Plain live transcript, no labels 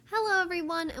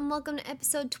everyone, and welcome to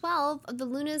episode 12 of the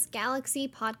Luna's Galaxy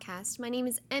podcast. My name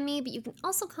is Emmy, but you can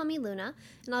also call me Luna,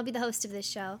 and I'll be the host of this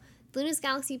show. The Luna's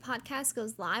Galaxy podcast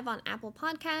goes live on Apple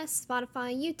Podcasts,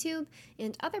 Spotify, YouTube,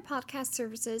 and other podcast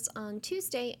services on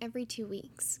Tuesday every 2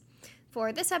 weeks.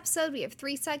 For this episode, we have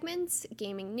 3 segments: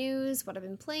 gaming news, what I've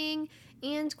been playing,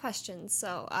 and questions.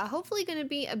 So hopefully going to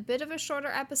be a bit of a shorter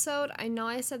episode. I know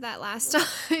I said that last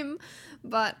time,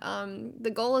 but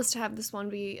the goal is to have this one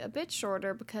be a bit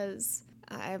shorter because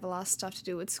I have a lot of stuff to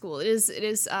do with school. It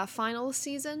is final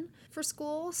season for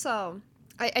school, so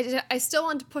I still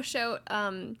want to push out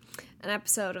an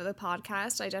episode of the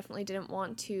podcast. I definitely didn't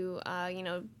want to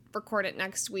record it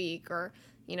next week or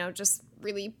just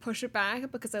really push it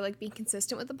back because I like being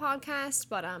consistent with the podcast,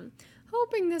 but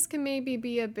hoping this can maybe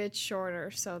be a bit shorter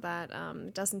so that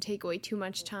it doesn't take away too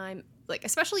much time, like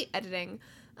especially editing.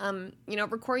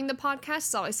 Recording the podcast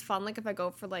is always fun. Like if I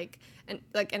go for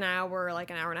an hour or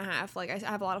like an hour and a half, like I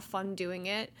have a lot of fun doing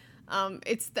it.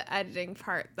 It's the editing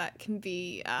part that can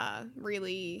be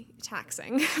really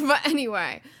taxing. But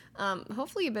anyway,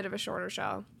 hopefully a bit of a shorter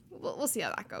show. We'll see how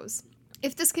that goes.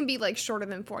 If this can be like shorter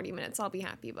than 40 minutes, I'll be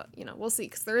happy, but we'll see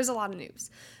because there is a lot of news.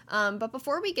 But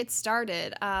before we get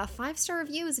started, 5-star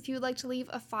reviews. If you would like to leave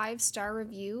a 5-star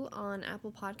review on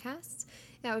Apple Podcasts,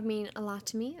 that would mean a lot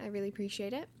to me. I really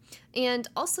appreciate it. And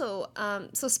also,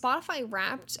 so Spotify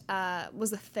Wrapped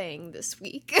was a thing this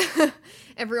week.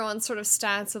 Everyone's sort of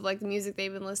stats of like the music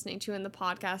they've been listening to and the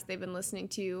podcast they've been listening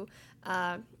to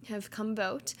have come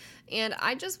about, and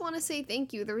I just want to say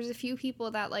thank you. There was a few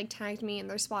people that like tagged me in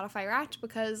their Spotify Wrapped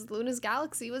because Luna's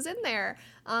Galaxy was in there,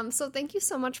 so thank you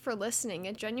so much for listening.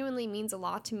 It genuinely means a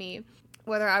lot to me,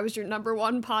 whether I was your number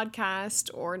 1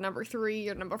 podcast or number 3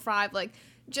 or number 5,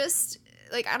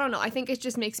 I don't know, I think it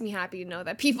just makes me happy to know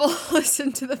that people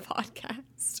listen to the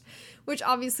podcast, which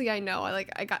obviously I know.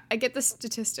 I get the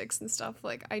statistics and stuff,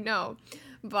 like I know,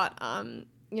 but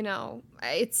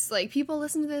it's like people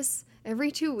listen to this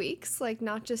every 2 weeks, like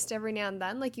not just every now and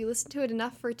then. Like you listen to it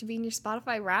enough for it to be in your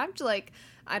Spotify Wrapped. Like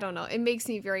I don't know, it makes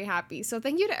me very happy. So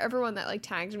thank you to everyone that like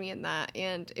tagged me in that.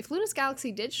 And if Luna's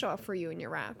Galaxy did show up for you in your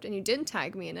Wrapped and you didn't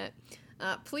tag me in it,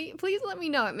 please let me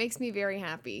know. It makes me very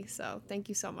happy. So thank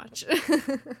you so much.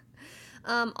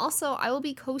 Also, I will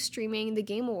be co-streaming the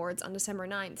Game Awards on December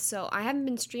 9th. So I haven't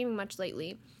been streaming much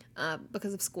lately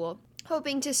because of school.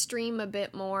 Hoping to stream a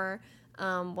bit more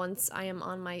once I am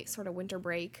on my sort of winter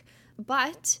break.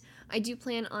 But I do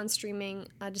plan on streaming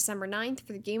December 9th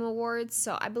for the Game Awards.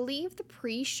 So I believe the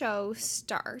pre-show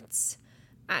starts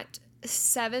at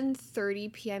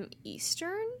 7:30 p.m.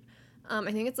 Eastern.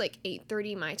 I think it's like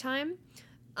 8:30 my time.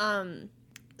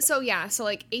 So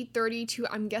like 8:30 to,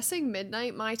 I'm guessing,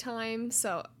 midnight my time.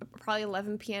 So probably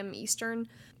 11 p.m. Eastern.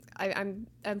 I'm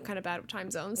kind of bad with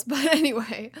time zones, but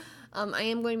anyway, I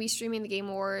am going to be streaming the Game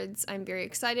Awards. I'm very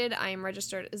excited. I am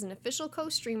registered as an official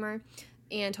co-streamer,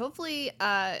 and hopefully,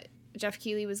 Jeff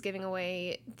Keighley was giving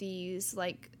away these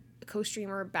like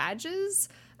co-streamer badges,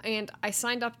 and I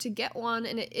signed up to get one,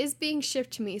 and it is being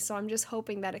shipped to me, so I'm just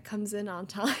hoping that it comes in on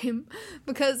time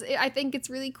because I think it's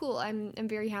really cool. I'm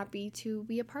very happy to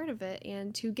be a part of it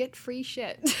and to get free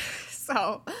shit.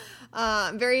 So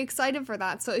I'm very excited for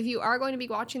that. So if you are going to be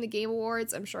watching the Game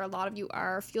Awards, I'm sure a lot of you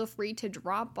are, feel free to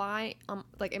drop by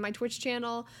in my Twitch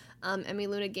channel, Emmy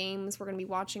Luna Games. We're going to be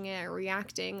watching it,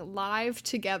 reacting live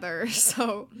together.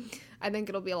 So I think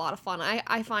it'll be a lot of fun.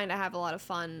 I find I have a lot of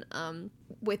fun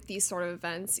with these sort of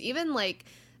events. Even like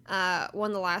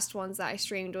one of the last ones that I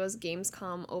streamed was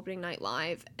Gamescom opening night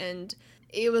live, and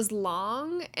it was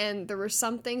long and there were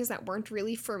some things that weren't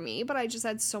really for me, but I just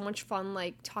had so much fun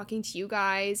like talking to you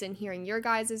guys and hearing your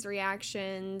guys'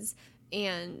 reactions,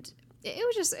 and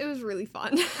it was really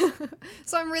fun.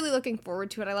 So I'm really looking forward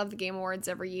to it. I love the Game Awards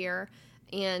every year,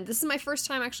 and this is my first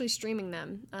time actually streaming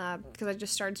them because I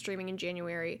just started streaming in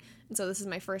January, and so this is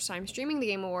my first time streaming the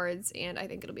Game Awards, and I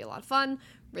think it'll be a lot of fun.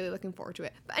 Really looking forward to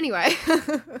it. But anyway,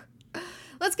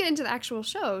 let's get into the actual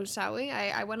show, shall we?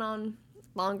 I went on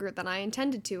longer than I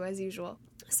intended to, as usual.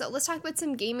 So let's talk about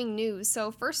some gaming news.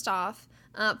 So first off,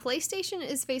 PlayStation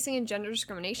is facing a gender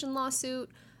discrimination lawsuit.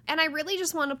 And I really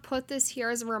just want to put this here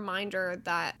as a reminder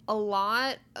that a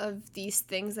lot of these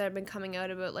things that have been coming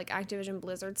out about like Activision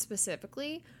Blizzard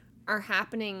specifically are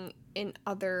happening in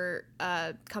other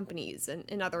companies and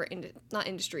in other, not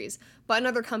industries, but in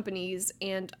other companies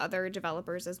and other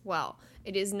developers as well.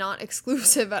 It is not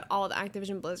exclusive at all to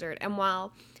Activision Blizzard. And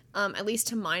while, at least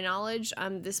to my knowledge,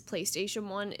 this PlayStation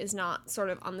one is not sort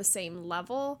of on the same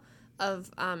level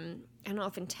of, I don't know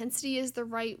if intensity is the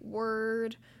right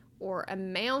word, or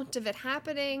amount of it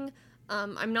happening.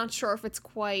 I'm not sure if it's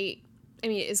quite, I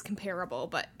mean, it is comparable,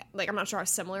 but like, I'm not sure how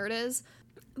similar it is.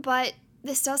 But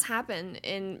this does happen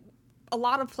in a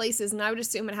lot of places, and I would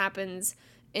assume it happens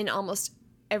in almost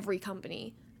every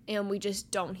company, and we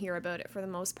just don't hear about it for the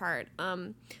most part.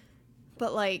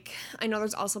 But, like, I know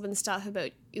there's also been stuff about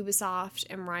Ubisoft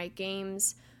and Riot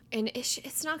Games, and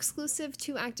it's not exclusive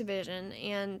to Activision,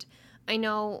 and I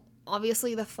know,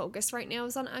 obviously, the focus right now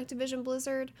is on Activision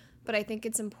Blizzard, but I think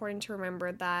it's important to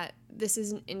remember that this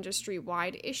is an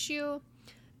industry-wide issue,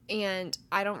 and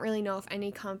I don't really know if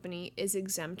any company is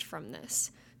exempt from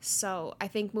this. So I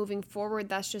think moving forward,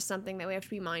 that's just something that we have to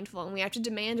be mindful, and we have to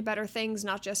demand better things,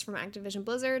 not just from Activision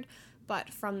Blizzard,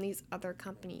 but from these other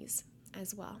companies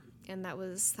as well. And that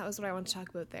was what I wanted to talk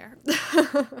about there.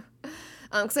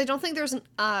 Because I don't think there's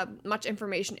much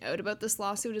information out about this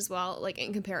lawsuit as well, like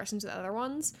in comparison to the other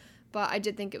ones, but I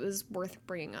did think it was worth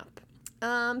bringing up.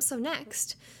 So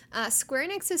next, Square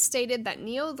Enix has stated that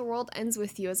Neo: The World Ends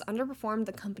With You has underperformed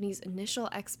the company's initial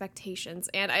expectations.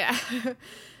 And I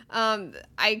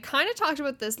kind of talked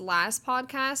about this last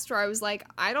podcast where I was like,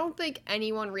 I don't think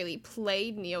anyone really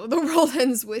played Neo: The World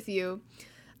Ends With You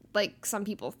like some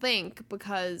people think,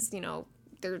 because, you know,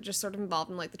 they're just sort of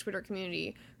involved in, like, the Twitter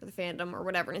community or the fandom or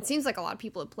whatever. And it seems like a lot of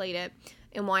people have played it.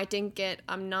 And why it didn't get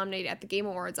nominated at the Game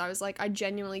Awards, I was like, I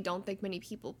genuinely don't think many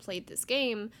people played this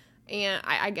game. And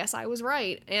I guess I was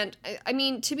right. And, I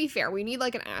mean, to be fair, we need,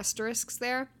 like, an asterisk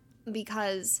there,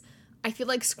 because I feel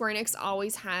like Square Enix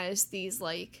always has these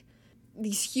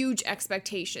huge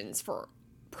expectations for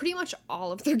pretty much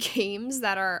all of their games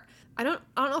that are, I don't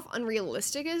know if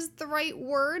unrealistic is the right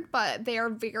word, but they are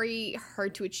very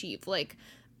hard to achieve. Like,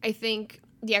 I think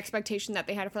the expectation that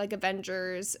they had for, like,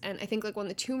 Avengers, and I think, like, one of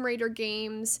the Tomb Raider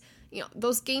games, you know,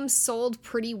 those games sold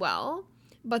pretty well,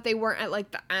 but they weren't at,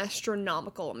 like, the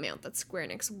astronomical amount that Square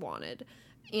Enix wanted.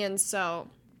 And so,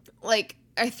 like,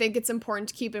 I think it's important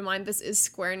to keep in mind this is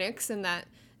Square Enix, and that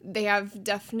they have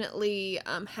definitely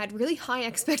had really high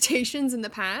expectations in the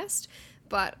past.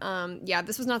 But, yeah,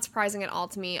 this was not surprising at all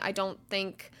to me. I don't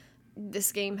think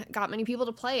this game got many people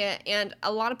to play it. And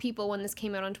a lot of people, when this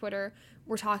came out on Twitter,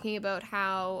 were talking about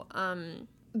how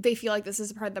they feel like this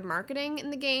is a part of the marketing in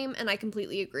the game. And I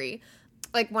completely agree.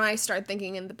 Like, when I started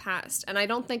thinking in the past, and I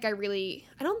don't think I really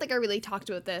talked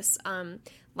about this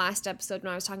last episode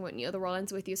when I was talking about Neo: The World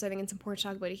Ends With You, so I think it's important to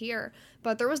talk about it here.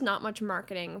 But there was not much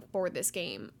marketing for this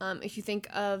game. If you think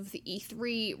of the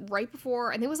E3 right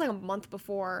before, I think it was like a month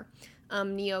before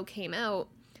Neo came out,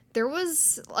 there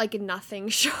was, like, nothing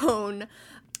shown.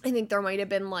 I think there might have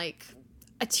been, like,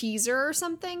 a teaser or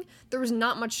something. There was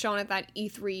not much shown at that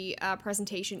E3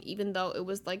 presentation, even though it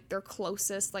was, like, their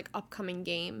closest, like, upcoming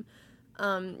game.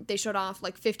 They showed off,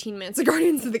 like, 15 minutes of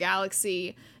Guardians of the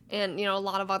Galaxy and, you know, a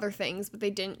lot of other things, but they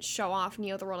didn't show off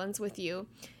Neo: The World Ends With You.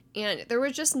 And there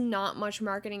was just not much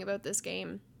marketing about this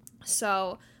game.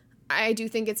 So I do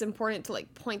think it's important to,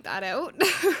 like, point that out.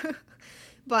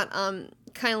 But,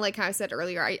 kind of like how I said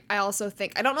earlier, I also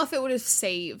think, I don't know if it would have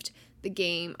saved the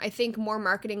game. I think more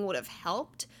marketing would have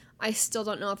helped. I still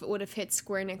don't know if it would have hit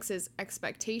Square Enix's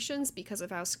expectations because of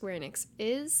how Square Enix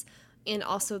is, and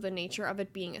also the nature of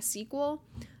it being a sequel.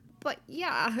 But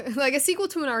yeah, like, a sequel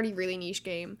to an already really niche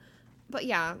game. But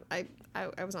yeah, I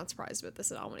was not surprised about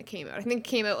this at all when it came out. I think it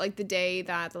came out, like, the day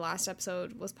that the last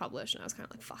episode was published, and I was kind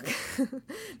of like, fuck.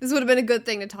 This would have been a good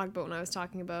thing to talk about when I was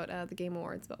talking about the Game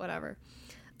Awards, but whatever.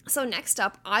 So next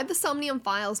up, The Somnium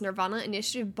Files Nirvana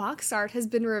Initiative box art has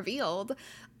been revealed.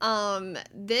 When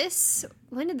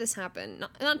did this happen?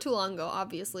 Not too long ago,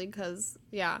 obviously, because,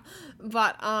 yeah.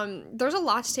 But, there's a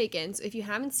lot to take in, so if you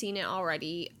haven't seen it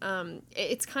already,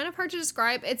 it's kind of hard to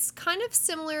describe. It's kind of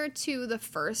similar to the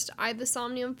first The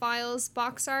Somnium Files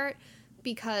box art,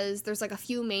 because there's, like, a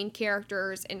few main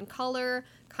characters in color,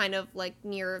 kind of, like,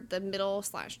 near the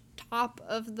middle/top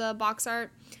of the box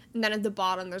art. And then at the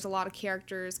bottom, there's a lot of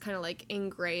characters kind of, like, in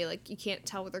gray, like, you can't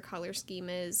tell what their color scheme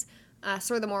is.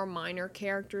 Sort of the more minor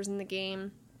characters in the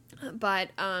game. But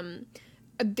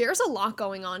there's a lot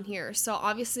going on here. So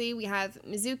obviously we have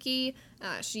Mizuki.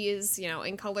 She is, you know,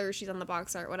 in color. She's on the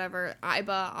box art, whatever.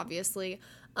 Aiba, obviously.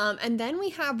 And then we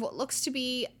have what looks to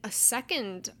be a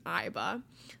second Aiba.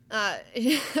 I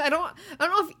don't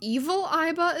know if evil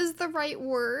Aiba is the right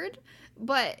word,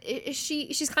 but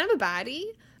she's kind of a baddie.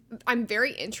 I'm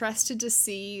very interested to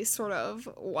see sort of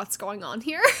what's going on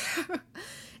here.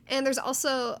 And there's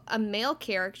also a male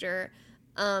character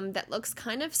that looks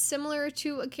kind of similar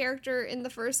to a character in the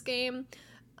first game.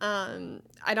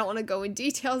 I don't want to go in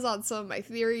details on some of my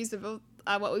theories about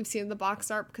what we've seen in the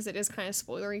box art, because it is kind of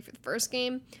spoilery for the first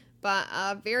game. But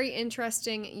a very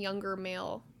interesting younger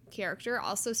male character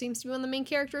also seems to be one of the main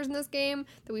characters in this game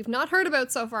that we've not heard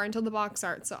about so far until the box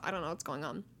art, so I don't know what's going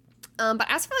on. But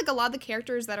as for like a lot of the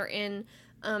characters that are in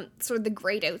sort of the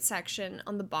grayed out section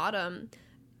on the bottom,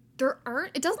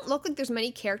 it doesn't look like there's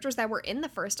many characters that were in the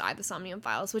first Eye of the Somnium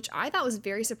Files, which I thought was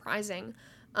very surprising.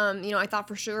 I thought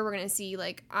for sure we're going to see,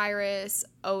 like, Iris,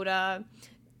 Oda,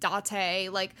 Date.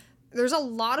 Like, there's a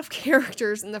lot of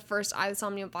characters in the first Eye of the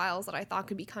Somnium Files that I thought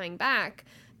could be coming back.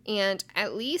 And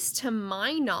at least to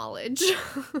my knowledge,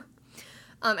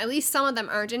 at least some of them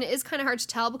aren't. And it is kind of hard to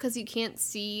tell because you can't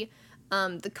see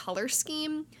the color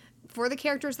scheme for the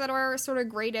characters that are sort of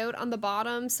grayed out on the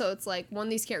bottom. So it's like one of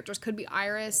these characters could be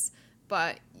Iris,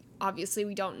 but obviously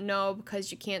we don't know because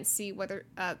you can't see whether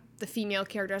the female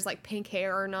character has like pink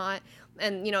hair or not.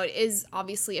 And, it is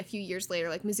obviously a few years later.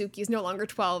 Like, Mizuki is no longer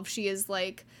 12. She is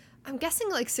like, I'm guessing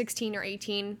like 16 or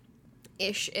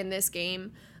 18-ish in this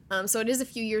game. So it is a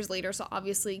few years later. So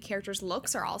obviously characters'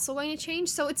 looks are also going to change.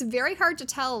 So it's very hard to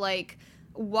tell, like,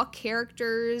 what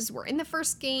characters were in the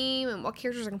first game and what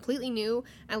characters are completely new.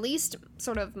 At least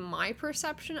sort of my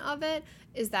perception of it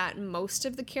is that most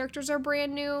of the characters are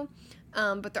brand new,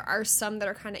 but there are some that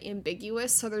are kind of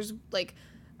ambiguous. So there's like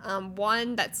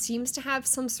one that seems to have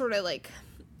some sort of like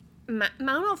I don't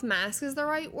know if mask is the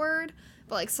right word,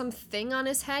 but like some thing on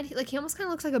his head. He almost kind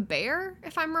of looks like a bear,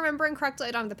 if I'm remembering correctly.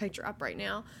 I don't have the picture up right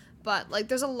now, but like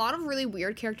there's a lot of really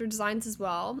weird character designs as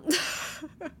well.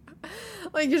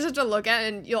 Like, you just have to look at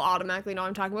it and you'll automatically know what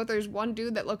I'm talking about. There's one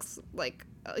dude that looks like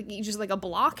he's just like a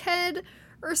blockhead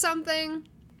or something.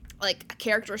 Like a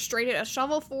character straight at a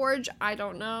Shovel Forge. I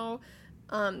don't know.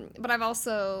 But I've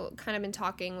also kind of been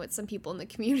talking with some people in the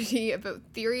community about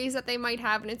theories that they might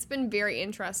have, and it's been very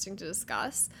interesting to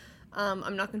discuss.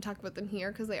 I'm not going to talk about them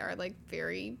here because they are like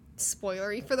very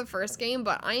spoilery for the first game,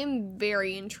 but I am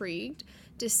very intrigued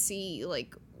to see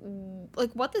like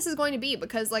what this is going to be,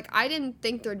 because like I didn't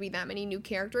think there would be that many new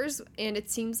characters, and it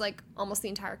seems like almost the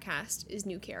entire cast is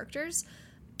new characters.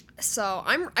 So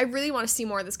I really want to see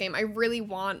more of this game. I really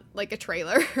want like a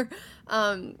trailer.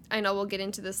 I know we'll get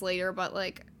into this later, but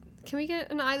like, can we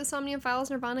get an Eye of the Somnium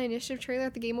Files Nirvana Initiative trailer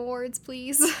at the Game Awards,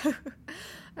 please?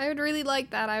 I would really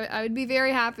like that. I would be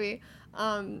very happy.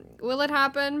 Will it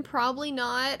happen? Probably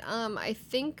not. I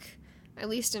think, at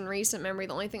least in recent memory,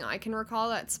 the only thing I can recall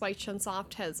that Spike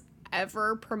Chunsoft has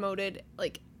ever promoted,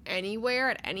 like, anywhere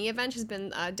at any event has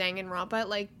been Danganronpa at,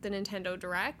 like, the Nintendo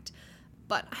Direct.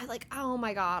 But oh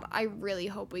my god, I really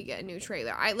hope we get a new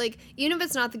trailer. Even if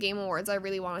it's not the Game Awards, I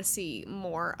really want to see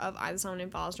more of Eye of the Somnium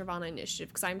Files Nirvana Initiative,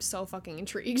 because I'm so fucking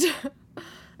intrigued.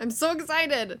 I'm so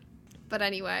excited. But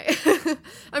anyway,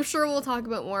 I'm sure we'll talk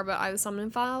about more about Eye of the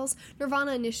Somnium Files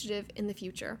Nirvana Initiative in the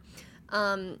future.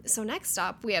 So next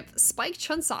up, we have Spike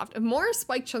Chunsoft. More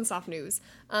Spike Chunsoft news.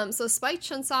 So Spike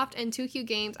Chunsoft and 2Q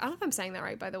Games. I don't know if I'm saying that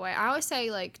right, by the way. I always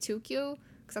say, like, 2Q,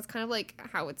 because that's kind of, like,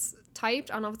 how it's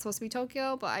typed. I don't know if it's supposed to be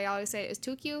Tokyo, but I always say it is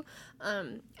 2Q.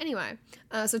 Anyway,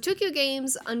 so 2Q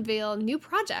Games unveil new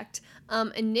project,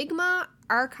 Enigma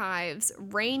Archives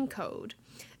Rain Code.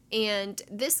 And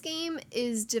this game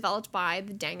is developed by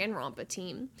the Danganronpa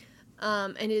team.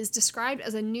 And is described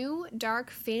as a new dark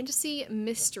fantasy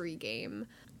mystery game.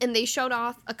 And they showed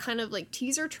off a kind of like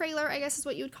teaser trailer, I guess is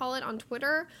what you would call it, on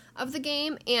Twitter of the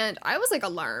game. And I was like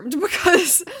alarmed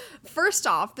because first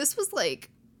off, this was like,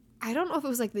 I don't know if it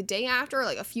was like the day after or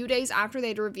like a few days after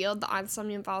they'd revealed the Eye of the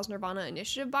Somnium Files Nirvana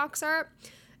Initiative box art.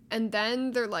 And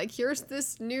then they're like, here's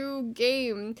this new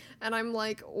game. And I'm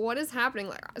like, what is happening?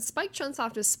 Like, Spike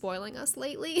Chunsoft is spoiling us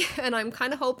lately. And I'm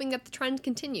kind of hoping that the trend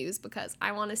continues because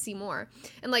I want to see more.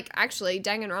 And like, actually,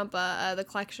 Danganronpa, the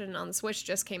collection on the Switch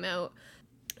just came out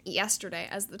yesterday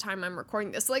as the time I'm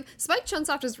recording this. Like, Spike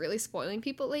Chunsoft is really spoiling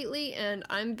people lately. And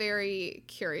I'm very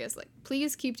curious. Like,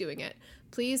 please keep doing it.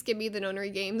 Please give me the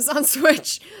Nonary games on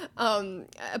Switch.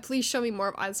 Please show me more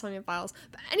of Eye of the Somnium Files.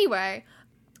 But anyway,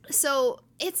 so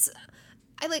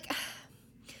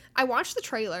I watched the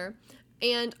trailer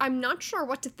and I'm not sure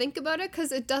what to think about it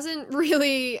because it doesn't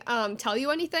really tell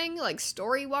you anything like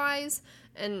story-wise,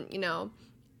 and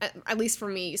at least for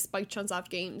me, Spike Chunsoft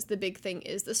Games, the big thing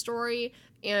is the story,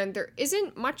 and there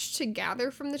isn't much to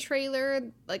gather from the trailer.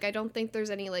 Like, I don't think there's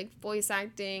any like voice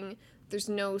acting. There's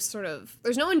no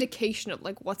indication of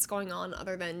like what's going on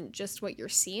other than just what you're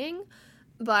seeing.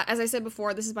 But as I said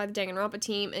before, this is by the Danganronpa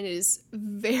team, and it is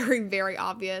very, very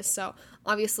obvious. So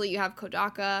obviously you have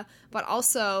Kodaka, but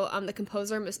also the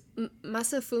composer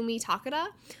Masafumi Takada.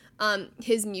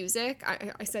 His music,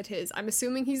 I said his, I'm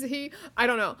assuming he's a he, I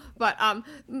don't know. But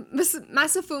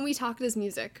Masafumi Takada's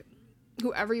music,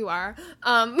 whoever you are,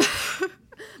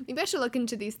 Maybe I should look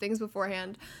into these things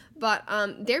beforehand. But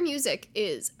their music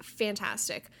is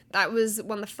fantastic. That was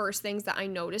one of the first things that I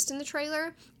noticed in the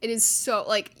trailer. It is so,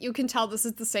 like, you can tell this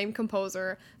is the same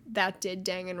composer that did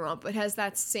Danganronpa. It has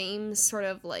that same sort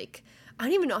of, like, I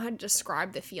don't even know how to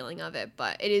describe the feeling of it,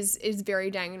 but it is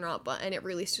very Danganronpa, and it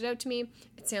really stood out to me.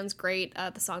 It sounds great,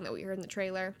 the song that we heard in the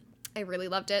trailer. I really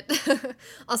loved it.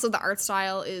 Also, the art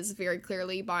style is very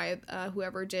clearly by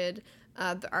whoever did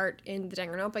the art in the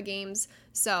Danganronpa games.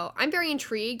 So I'm very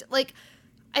intrigued.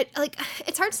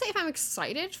 It's hard to say if I'm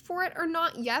excited for it or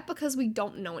not yet because we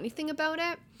don't know anything about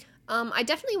it. I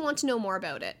definitely want to know more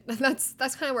about it. That's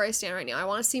kind of where I stand right now. I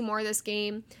want to see more of this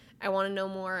game. I want to know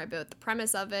more about the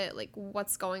premise of it, like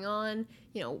what's going on.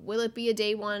 You know, will it be a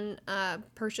day one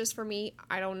purchase for me?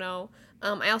 I don't know.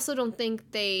 I also don't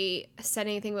think they said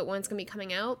anything about when it's going to be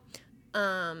coming out.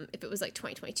 If it was like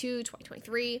 2022,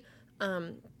 2023,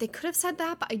 they could have said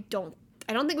that, but I don't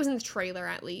think it was in the trailer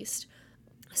at least.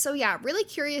 So yeah, really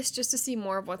curious just to see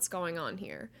more of what's going on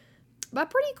here. But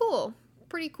pretty cool.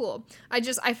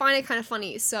 I find it kind of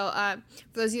funny. So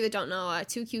for those of you that don't know,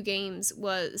 2Q Games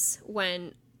was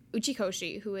when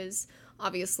Uchikoshi, who is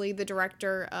obviously the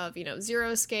director of, Zero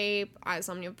Escape,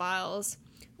 Insomniac Files,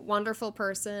 wonderful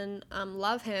person,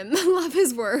 love him, love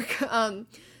his work.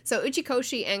 So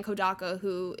Uchikoshi and Kodaka,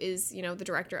 who is, the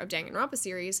director of Danganronpa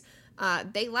series,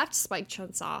 they left Spike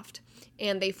Chunsoft,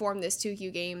 and they formed this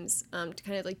 2Q Games to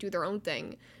kind of, like, do their own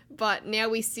thing. But now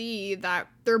we see that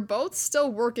they're both still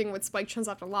working with Spike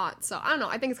Chunsoft a lot, so I don't know,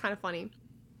 I think it's kind of funny.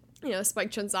 Spike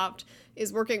Chunsoft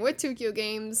is working with 2Q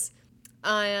Games,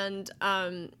 and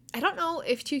I don't know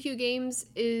if 2Q Games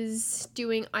is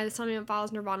doing Insomniac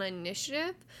Files Nirvana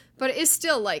Initiative, but it is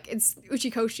still, like, it's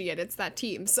Uchikoshi and it's that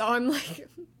team, so I'm like,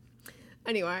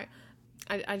 anyway,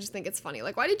 I just think it's funny.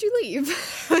 Like, why did you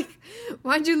leave? Like,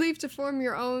 why'd you leave to form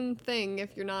your own thing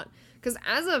if you're not, because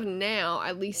as of now,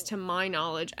 at least to my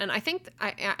knowledge, and I think,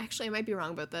 I might be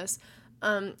wrong about this,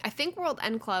 I think World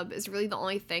End Club is really the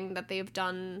only thing that they've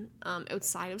done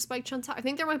outside of Spike Chunsoft. I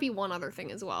think there might be one other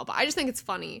thing as well, but I just think it's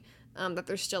funny that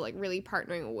they're still, like, really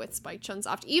partnering with Spike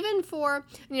Chunsoft. Even for,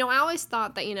 I always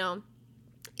thought that,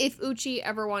 if Uchi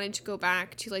ever wanted to go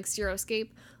back to, like, Zero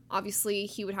Escape, obviously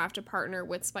he would have to partner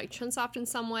with Spike Chunsoft in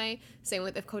some way. Same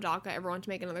with if Kodaka ever wanted to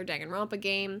make another Danganronpa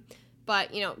game.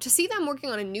 But, to see them working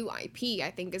on a new IP,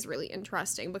 I think is really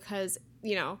interesting because,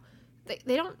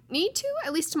 they don't need to,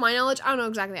 at least to my knowledge. I don't know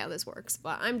exactly how this works,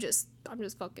 but I'm just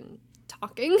fucking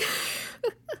talking.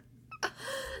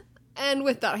 And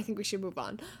with that, I think we should move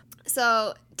on.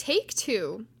 So,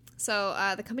 Take-Two,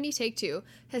 the company Take-Two,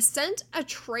 has sent a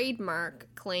trademark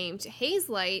claim to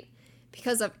Hazelight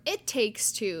because of It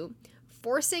Takes Two,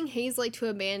 forcing Hazelight to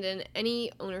abandon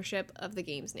any ownership of the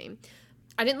game's name.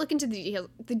 I didn't look into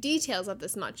the details of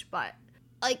this much, but,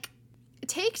 like,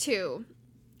 Take-Two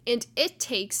and It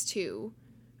Takes Two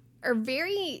are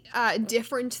very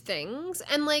different things,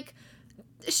 and, like,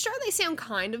 sure, they sound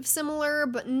kind of similar,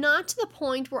 but not to the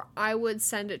point where I would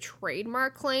send a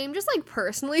trademark claim, just, like,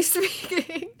 personally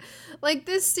speaking. Like,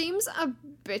 this seems a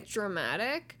bit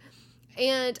dramatic,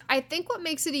 and I think what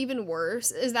makes it even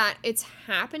worse is that it's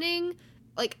happening,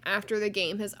 like, after the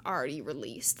game has already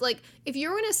released. Like, if you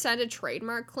were going to send a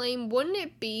trademark claim, wouldn't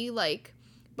it be, like,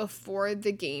 before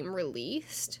the game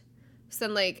released? So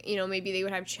then, like, maybe they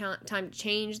would have time to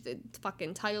change the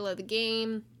fucking title of the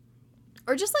game.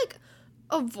 Or just, like,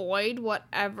 avoid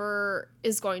whatever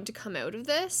is going to come out of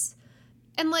this.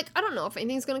 And, like, I don't know if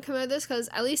anything's going to come out of this, because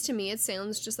at least to me it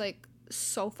sounds just, like,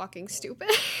 so fucking stupid.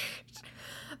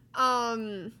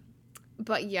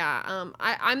 But yeah,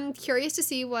 I'm curious to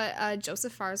see what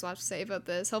Joseph Fares will have to say about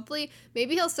this. Hopefully,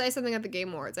 maybe he'll say something at the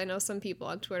Game Awards. I know some people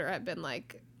on Twitter have been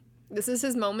like, this is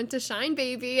his moment to shine,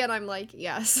 baby. And I'm like,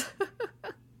 yes.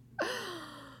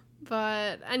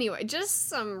 But anyway, just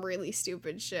some really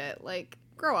stupid shit. Like,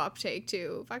 grow up,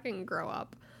 Take-Two. Fucking grow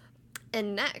up.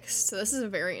 And next, so this is a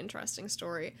very interesting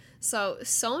story. So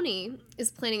Sony is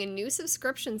planning a new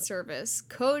subscription service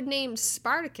codenamed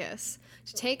Spartacus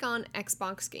to take on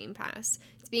Xbox Game Pass.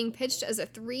 It's being pitched as a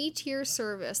 3-tier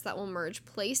service that will merge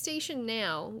PlayStation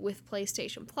Now with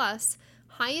PlayStation Plus.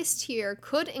 Highest tier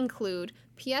could include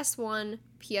PS1,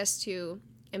 PS2,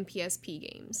 and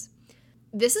PSP games.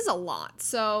 This is a lot.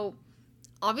 So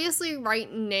obviously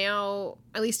right now,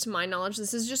 at least to my knowledge,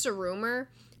 this is just a rumor,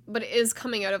 but it is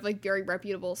coming out of, like, very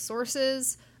reputable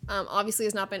sources. Obviously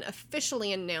has not been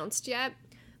officially announced yet,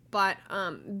 but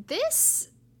this,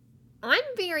 I'm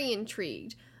very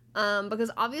intrigued, because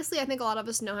obviously I think a lot of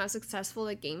us know how successful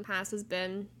the Game Pass has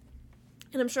been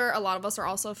And I'm sure a lot of us are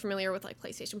also familiar with like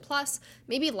PlayStation Plus,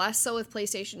 maybe less so with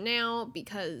PlayStation Now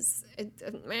because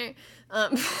meh.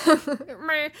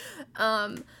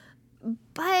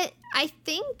 But I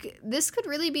think this could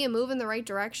really be a move in the right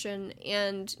direction.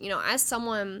 And, you know, as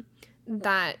someone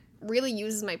that really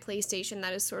uses my PlayStation,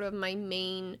 that is sort of my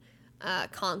main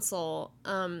console,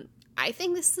 I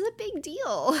think this is a big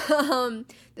deal.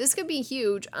 This could be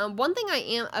huge. One thing I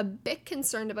am a bit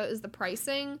concerned about is the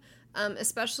pricing,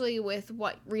 especially with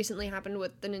what recently happened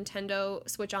with the Nintendo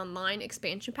Switch Online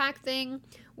expansion pack thing,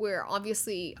 where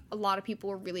obviously a lot of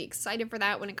people were really excited for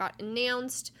that when it got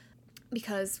announced,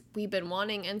 because we've been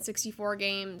wanting N64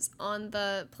 games on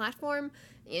the platform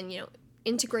and, you know,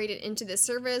 integrated into this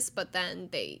service, but then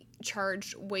they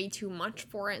charged way too much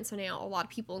for it, and so now a lot of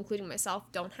people, including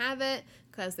myself, don't have it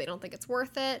because they don't think it's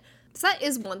worth it. So that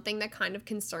is one thing that kind of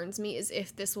concerns me, is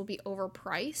if this will be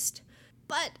overpriced.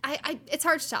 But it's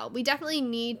hard to tell. We definitely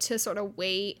need to sort of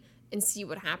wait and see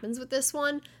what happens with this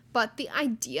one. But the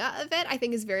idea of it, I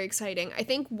think, is very exciting. I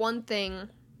think one thing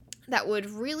that would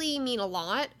really mean a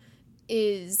lot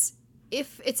is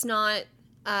if it's not,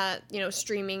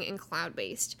 streaming and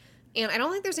cloud-based. And I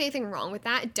don't think there's anything wrong with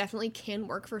that. It definitely can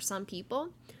work for some people.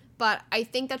 But I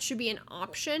think that should be an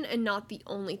option and not the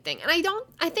only thing. And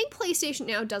I think PlayStation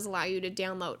Now does allow you to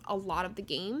download a lot of the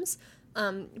games.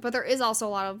 But there is also a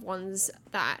lot of ones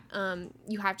that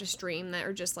you have to stream that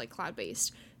are just like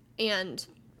cloud-based. And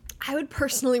I would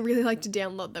personally really like to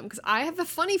download them because I have a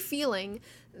funny feeling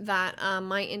that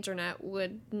my internet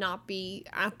would not be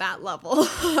at that level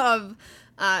of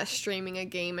streaming a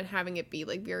game and having it be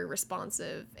like very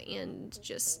responsive and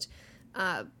just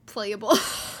playable.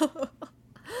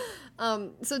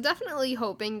 So definitely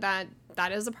hoping that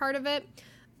that is a part of it.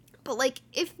 But like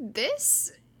if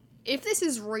this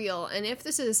is real and if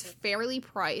this is fairly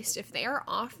priced, if they are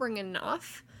offering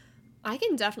enough, I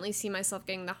can definitely see myself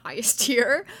getting the highest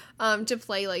tier to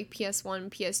play like PS1,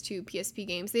 PS2, PSP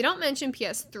games. They don't mention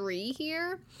PS3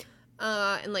 here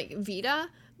and like Vita,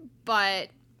 but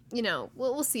you know,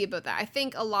 we'll see about that. I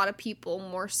think a lot of people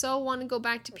more so want to go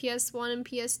back to PS1 and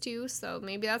PS2, so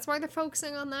maybe that's why they're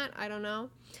focusing on that. I don't know.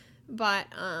 But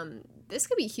this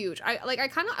could be huge.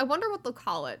 I wonder what they'll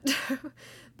call it.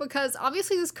 Because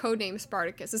obviously this codename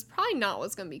Spartacus is probably not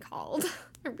what's going to be called.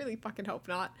 I really fucking hope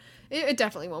not. It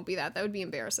definitely won't be that. That would be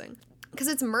embarrassing. Because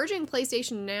it's merging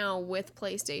PlayStation Now with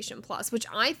PlayStation Plus, which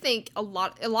I think a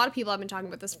lot of people have been talking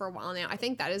about this for a while now. I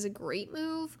think that is a great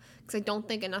move, because I don't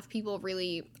think enough people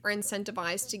really are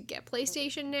incentivized to get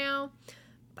PlayStation Now.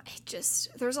 But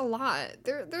there's a lot.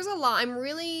 There's a lot. I'm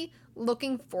really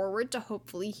looking forward to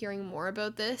hopefully hearing more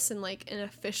about this in like an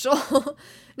official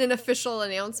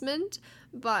announcement.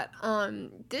 But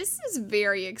this is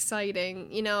very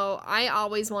exciting. You know, I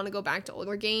always want to go back to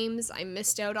older games. I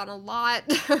missed out on a lot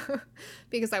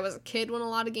because I was a kid when a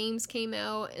lot of games came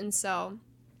out, and so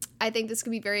I think this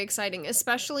could be very exciting,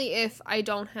 especially if I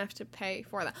don't have to pay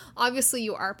for that. Obviously,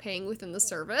 you are paying within the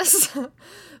service,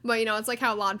 but you know, it's like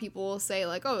how a lot of people will say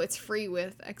like, oh, it's free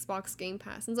with Xbox Game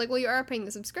Pass. And it's like, well, you are paying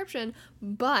the subscription,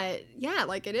 but yeah,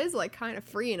 like it is like kind of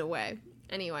free in a way.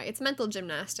 Anyway, it's mental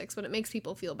gymnastics, but it makes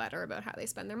people feel better about how they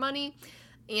spend their money.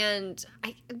 And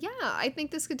I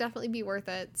think this could definitely be worth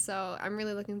it. So I'm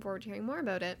really looking forward to hearing more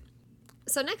about it.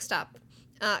 So next up,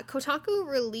 Kotaku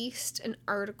released an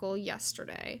article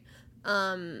yesterday,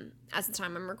 at the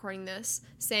time I'm recording this,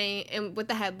 saying, and with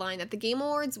the headline, that the Game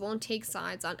Awards won't take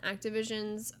sides on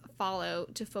Activision's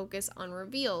Fallout to focus on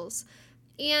reveals.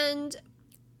 And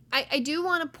I do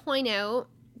want to point out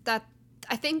that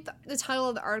I think the title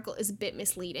of the article is a bit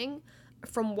misleading.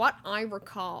 From what I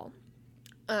recall,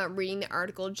 reading the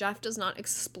article, Jeff does not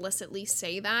explicitly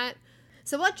say that.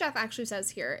 So what Jeff actually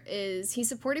says here is he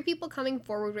supported people coming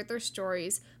forward with their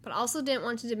stories, but also didn't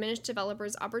want to diminish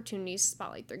developers' opportunities to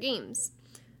spotlight their games.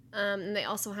 And they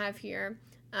also have here,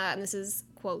 and this is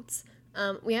quotes,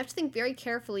 we have to think very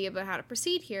carefully about how to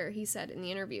proceed here, he said in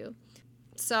the interview.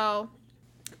 So,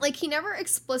 like, he never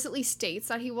explicitly states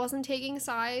that he wasn't taking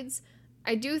sides.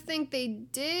 I do think they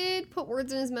did put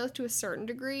words in his mouth to a certain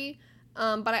degree,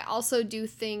 but I also do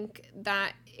think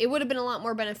that it would have been a lot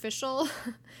more beneficial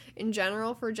in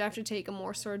general for Jeff to take a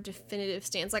more sort of definitive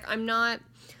stance. Like, I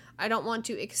don't want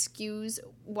to excuse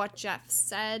what Jeff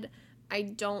said. I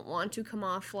don't want to come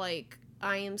off like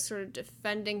I am sort of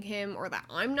defending him or that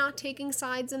I'm not taking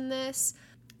sides in this.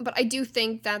 But I do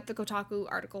think that the Kotaku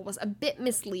article was a bit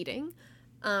misleading,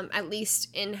 at least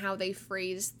in how they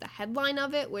phrased the headline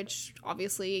of it, which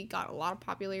obviously got a lot of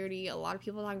popularity, a lot of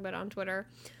people talking about it on Twitter.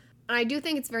 And I do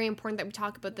think it's very important that we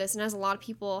talk about this, and as a lot of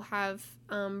people have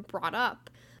brought up,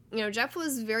 Jeff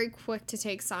was very quick to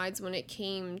take sides when it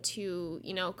came to,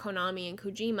 Konami and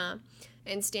Kojima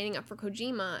and standing up for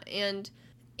Kojima. And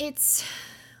it's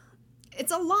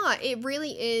a lot. It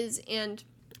really is. And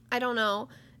I don't know.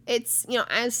 It's,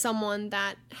 as someone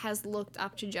that has looked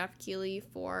up to Jeff Keighley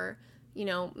for,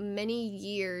 many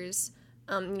years,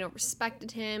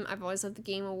 respected him. I've always loved the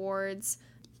Game Awards.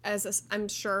 I'm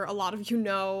sure a lot of you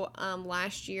know,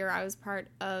 last year I was part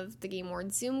of the Game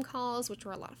Awards Zoom calls, which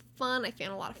were a lot of fun. I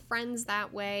found a lot of friends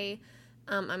that way.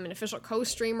 I'm an official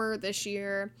co-streamer this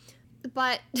year.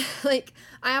 But, I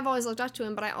have always looked up to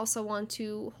him, but I also want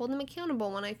to hold him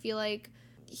accountable when I feel like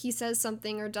he says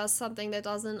something or does something that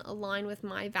doesn't align with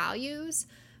my values.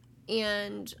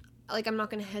 And, I'm not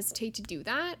going to hesitate to do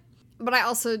that. But I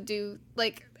also do,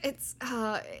 I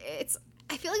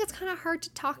feel like it's kind of hard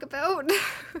to talk about.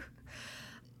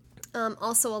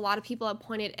 Also, a lot of people have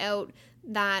pointed out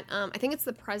that I think it's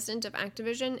the president of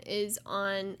Activision is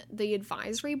on the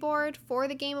advisory board for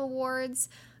the Game Awards.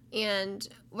 And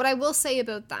what I will say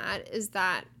about that is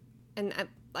that, and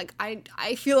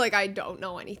I feel like I don't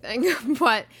know anything,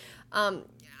 but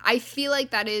I feel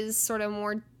like that is sort of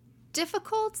more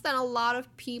difficult than a lot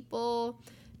of people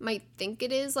might think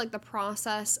it is, the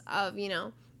process of,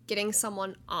 getting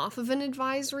someone off of an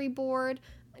advisory board.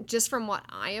 Just from what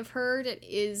I have heard,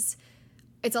 it's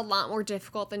a lot more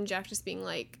difficult than Jeff just being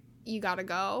like, you gotta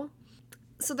go.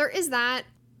 So there is that.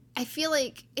 I feel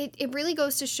like it really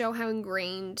goes to show how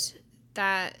ingrained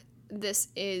that this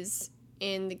is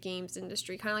in the games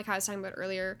industry. Kind of like how I was talking about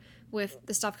earlier with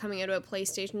the stuff coming out about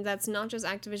PlayStation. That's not just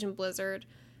Activision Blizzard.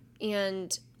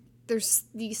 And there's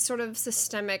these sort of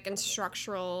systemic and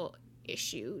structural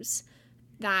issues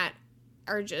that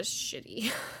are just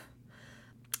shitty.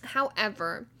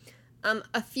 However,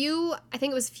 I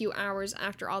think it was a few hours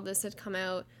after all this had come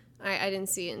out, I didn't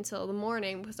see it until the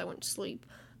morning because I went to sleep,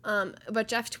 but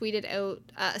Jeff tweeted out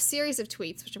a series of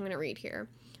tweets, which I'm going to read here.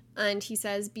 And he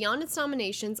says, beyond its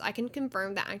nominations, I can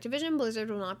confirm that Activision Blizzard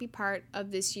will not be part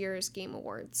of this year's Game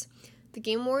Awards. The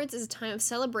Game Awards is a time of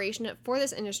celebration for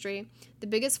this industry, the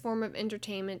biggest form of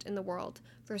entertainment in the world.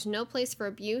 There's no place for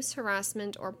abuse,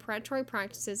 harassment, or predatory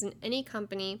practices in any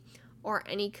company or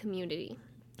any community.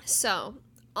 So,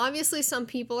 obviously some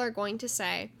people are going to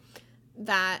say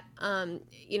that,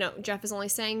 Jeff is only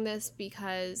saying this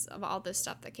because of all this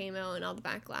stuff that came out and all the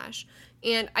backlash.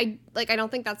 And I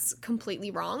don't think that's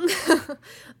completely wrong.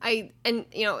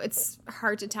 It's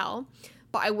hard to tell.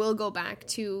 But I will go back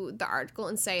to the article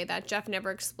and say that Jeff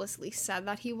never explicitly said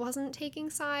that he wasn't taking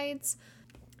sides.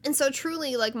 And so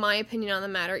truly, my opinion on the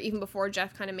matter, even before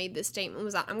Jeff kind of made this statement,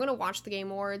 was that I'm going to watch the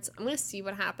Game Awards, I'm going to see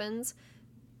what happens,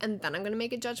 and then I'm going to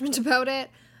make a judgment about it,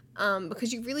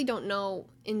 because you really don't know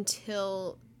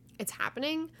until it's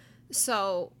happening.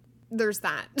 So there's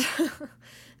that.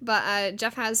 But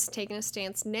Jeff has taken a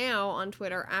stance now on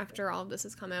Twitter after all of this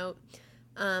has come out,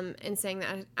 and saying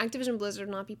that Activision Blizzard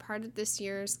will not be part of this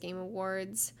year's Game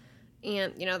Awards,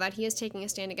 and, that he is taking a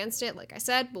stand against it. Like I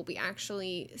said, will we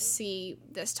actually see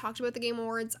this talked about at the Game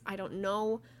Awards? I don't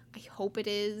know. I hope it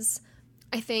is.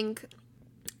 I think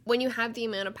when you have the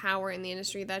amount of power in the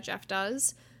industry that Jeff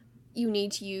does, you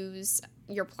need to use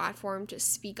your platform to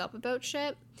speak up about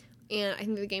shit, and I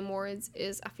think the Game Awards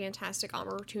is a fantastic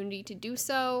opportunity to do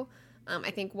so. I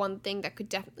think one thing that could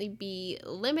definitely be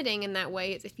limiting in that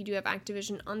way is if you do have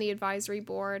Activision on the advisory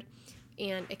board,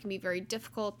 and it can be very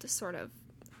difficult to sort of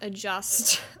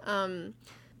adjust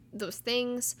those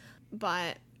things.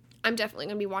 But I'm definitely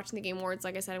going to be watching the Game Awards.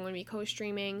 Like I said, I'm going to be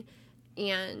co-streaming,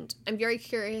 and I'm very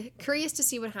curious to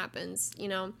see what happens.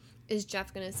 Is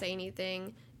Jeff going to say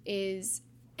anything? Is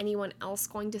anyone else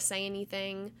going to say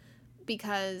anything?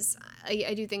 Because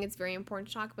I do think it's very important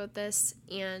to talk about this.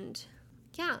 And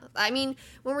yeah, I mean,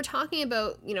 when we're talking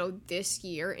about, this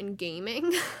year in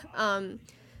gaming, the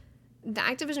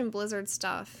Activision Blizzard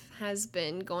stuff has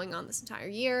been going on this entire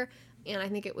year, and I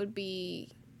think it would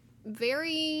be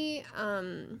very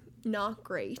not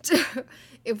great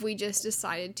if we just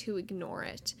decided to ignore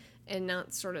it and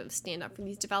not sort of stand up for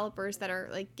these developers that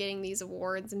are getting these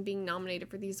awards and being nominated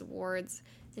for these awards,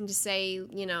 and to say,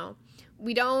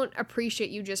 we don't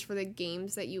appreciate you just for the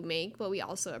games that you make, but we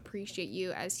also appreciate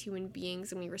you as human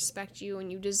beings, and we respect you,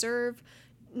 and you deserve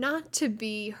not to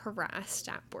be harassed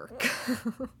at work.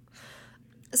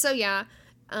 So yeah,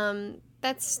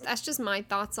 that's just my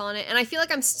thoughts on it. And I feel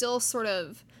like I'm still sort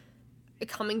of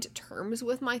coming to terms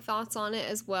with my thoughts on it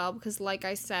as well, because like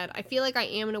I said, I feel like I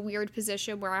am in a weird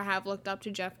position where I have looked up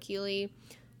to Jeff Keighley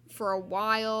for a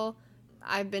while.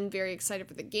 I've been very excited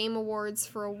for the Game Awards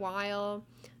for a while.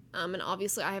 And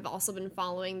obviously I have also been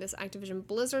following this Activision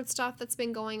Blizzard stuff that's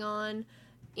been going on.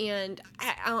 And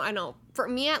I don't know, for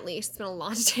me at least, it's been a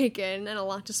lot to take in and a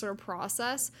lot to sort of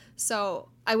process. So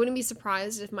I wouldn't be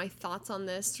surprised if my thoughts on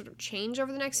this sort of change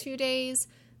over the next few days.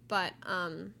 But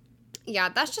yeah,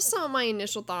 that's just some of my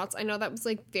initial thoughts. I know that was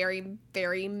like very,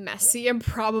 very messy and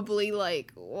probably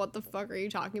like, what the fuck are you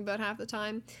talking about half the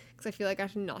time? Because I feel like I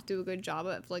did not do a good job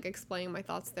of like explaining my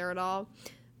thoughts there at all.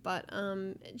 But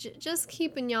just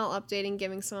keeping y'all updated,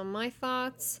 giving some of my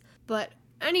thoughts. But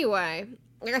anyway,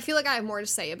 like I feel like I have more to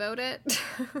say about it.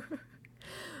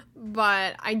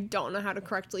 But I don't know how to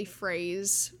correctly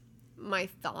phrase my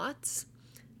thoughts.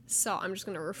 So I'm just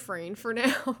going to refrain for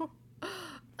now.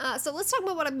 So let's talk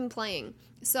about what I've been playing.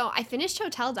 So I finished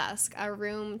Hotel Dusk,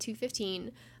 Room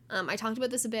 215. I talked about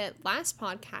this a bit last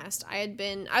podcast. I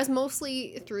was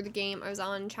mostly through the game. I was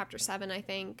on chapter 7, I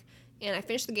think, and I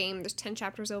finished the game. There's 10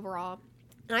 chapters overall,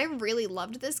 and I really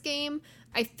loved this game.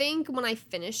 I think when I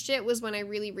finished it was when I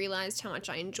really realized how much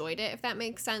I enjoyed it, if that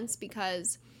makes sense,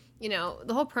 because, you know,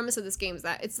 the whole premise of this game is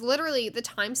that it's literally, the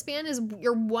time span is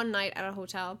you're one night at a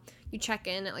hotel. You check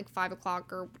in at like 5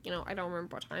 o'clock, or, you know, I don't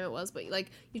remember what time it was, but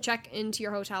like you check into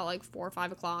your hotel like 4 or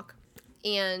 5 o'clock,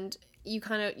 and you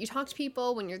talk to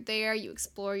people when you're there, you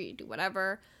explore, you do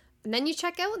whatever, and then you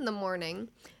check out in the morning.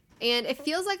 And it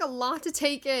feels like a lot to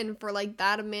take in for like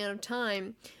that amount of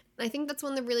time. And I think that's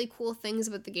one of the really cool things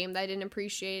about the game that I didn't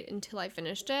appreciate until I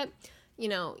finished it. You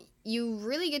know, you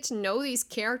really get to know these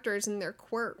characters and their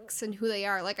quirks and who they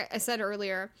are. Like I said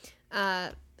earlier,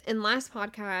 in last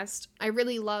podcast, I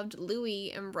really loved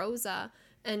Louis and Rosa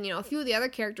and, you know, a few of the other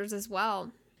characters as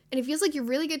well. And it feels like you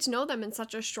really get to know them in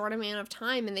such a short amount of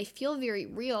time, and they feel very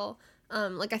real.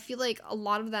 Like, I feel like a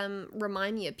lot of them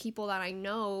remind me of people that I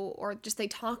know, or just they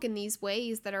talk in these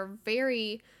ways that are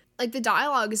very, like, the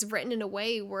dialogue is written in a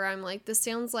way where I'm like, this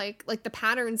sounds like the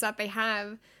patterns that they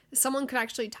have, someone could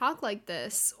actually talk like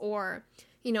this, or,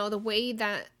 you know, the way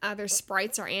that their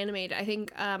sprites are animated. I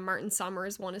think Martin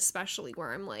Summers one especially,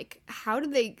 where I'm like, how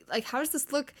does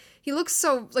this look? He looks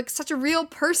so, like, such a real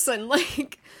person,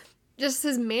 like, just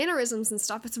his mannerisms and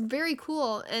stuff. It's very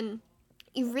cool, and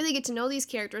you really get to know these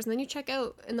characters, and then you check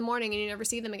out in the morning and you never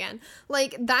see them again.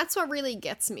 Like, that's what really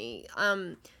gets me.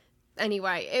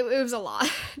 Anyway, it was a lot.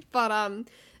 But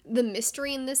the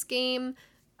mystery in this game,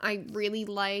 I really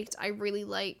liked. I really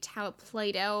liked how it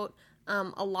played out.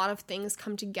 A lot of things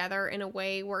come together in a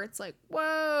way where it's like,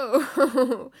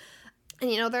 whoa.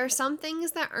 And, you know, there are some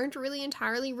things that aren't really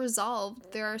entirely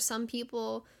resolved. There are some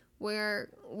people where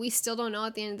we still don't know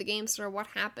at the end of the game sort of what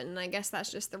happened. And I guess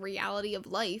that's just the reality of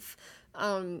life.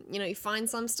 You know, you find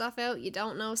some stuff out, you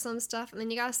don't know some stuff, and then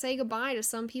you gotta say goodbye to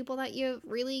some people that you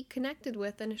really connected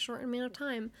with in a short amount of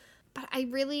time. But I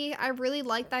really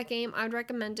like that game. I would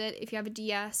recommend it if you have a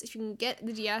DS. If you can get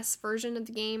the DS version of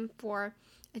the game for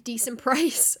a decent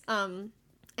price, I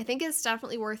think it's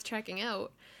definitely worth checking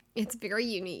out. It's very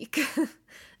unique,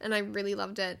 and I really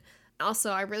loved it.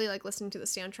 Also, I really like listening to the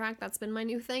soundtrack. That's been my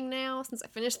new thing now. Since I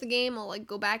finished the game, I'll like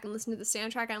go back and listen to the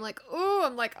soundtrack, and I'm like,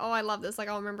 oh, I love this. Like,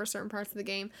 I'll remember certain parts of the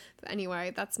game. But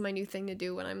anyway, that's my new thing to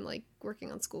do when I'm like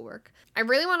working on schoolwork. I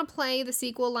really want to play the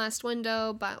sequel, Last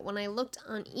Window, but when I looked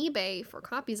on eBay for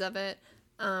copies of it,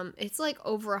 it's like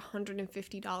over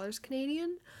 $150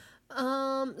 Canadian.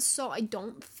 So I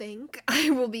don't think I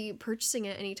will be purchasing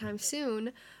it anytime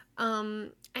soon.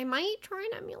 I might try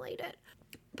and emulate it.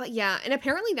 But yeah, and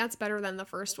apparently that's better than the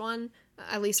first one,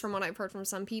 at least from what I've heard from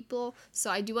some people. So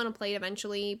I do want to play it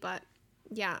eventually, but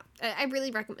yeah, I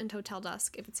really recommend Hotel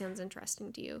Dusk if it sounds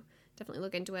interesting to you. Definitely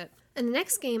look into it. And the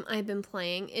next game I've been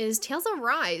playing is Tales of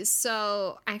Rise.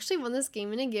 So I actually won this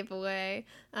game in a giveaway.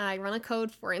 I run a code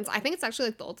for it. And I think it's actually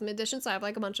like the Ultimate Edition, so I have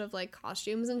like a bunch of like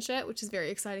costumes and shit, which is very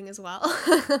exciting as well.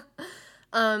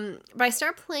 But I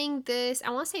started playing this, I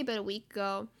want to say about a week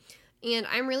ago. And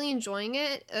I'm really enjoying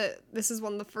it. This is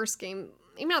one of the first game,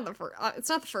 maybe not the first, it's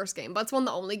not the first game, but it's one of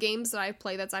the only games that I've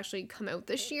played that's actually come out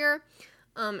this year.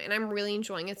 And I'm really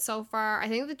enjoying it so far. I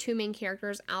think the two main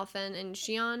characters, Alphen and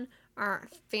Xion, are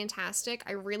fantastic.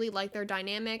 I really like their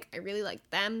dynamic. I really like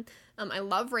them. I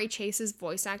love Ray Chase's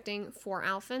voice acting for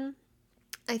Alphen.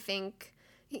 I think,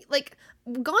 like,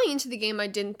 going into the game, I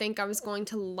didn't think I was going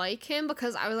to like him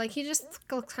because I was like, he just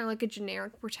looks kind of like a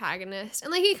generic protagonist.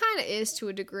 And, like, he kind of is to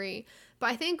a degree. But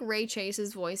I think Ray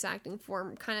Chase's voice acting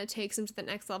form kind of takes him to the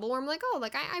next level where I'm like, oh,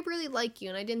 like, I really like you.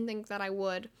 And I didn't think that I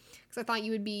would because I thought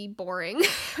you would be boring.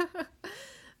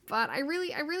 But I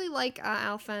really like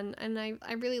Alphen, and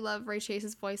I really love Ray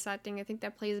Chase's voice acting. I think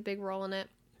that plays a big role in it.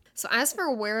 So as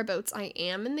for whereabouts I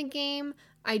am in the game,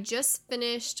 I just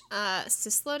finished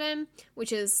Cisloden,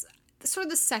 which is sort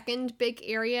of the second big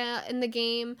area in the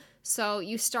game. So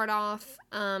you start off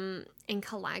in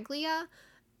Calaglia,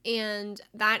 and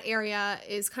that area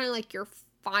is kind of like your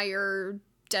fire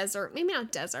desert, maybe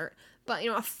not desert, but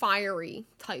a fiery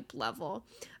type level.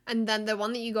 And then the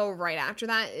one that you go right after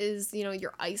that is,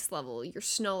 your ice level, your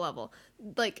snow level.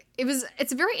 Like,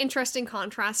 it's a very interesting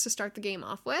contrast to start the game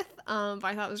off with, but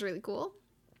I thought it was really cool.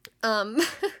 I'm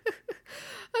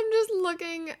just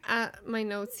looking at my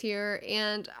notes here,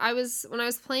 and when I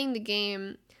was playing the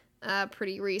game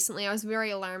pretty recently, I was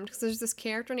very alarmed because there's this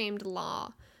character named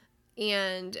Law,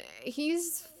 and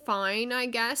he's fine, I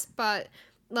guess, but,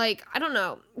 like, I don't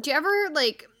know. Do you ever,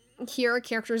 like, hear a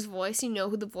character's voice, you know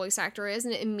who the voice actor is,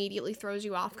 and it immediately throws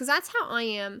you off? Because that's how I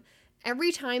am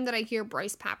every time that I hear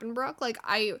Bryce Papenbrook. Like,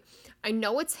 I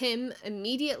know it's him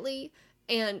immediately,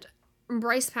 and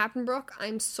Bryce Papenbrook,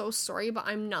 I'm so sorry, but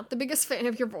I'm not the biggest fan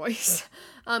of your voice.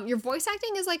 Your voice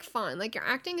acting is, like, fine. Like, your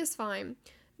acting is fine,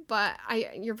 but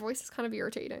your voice is kind of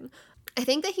irritating. I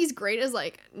think that he's great as,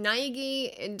 like,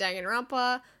 Naegi in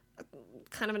Danganronpa.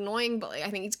 Kind of annoying, but, like, I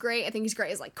think he's great. I think he's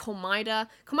great as, like, Komaeda.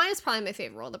 Komaeda's probably my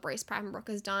favorite role that Bryce Papenbrook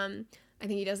has done. I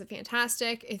think he does it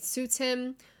fantastic. It suits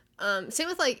him. Same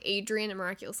with, like, Adrian in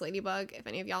Miraculous Ladybug. If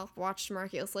any of y'all have watched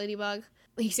Miraculous Ladybug,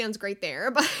 he sounds great there,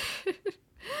 but...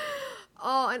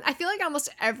 Oh, and I feel like almost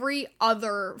every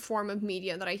other form of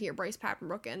media that I hear Bryce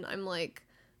Papenbrook in, I'm like,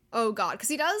 oh god, because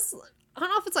he does, I don't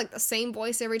know if it's like the same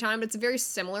voice every time, but it's a very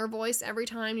similar voice every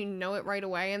time, you know it right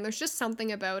away, and there's just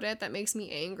something about it that makes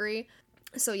me angry.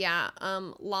 So yeah,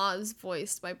 Law is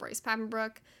voiced by Bryce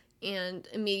Papenbrook, and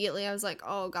immediately I was like,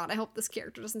 oh god, I hope this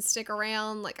character doesn't stick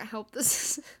around, like, I hope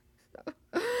this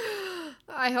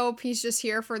I hope he's just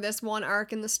here for this one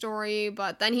arc in the story,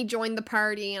 but then he joined the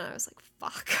party, and I was like,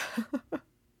 fuck.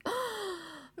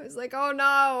 I was like, oh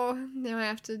no, now I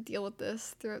have to deal with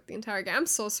this throughout the entire game. I'm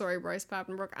so sorry, Bryce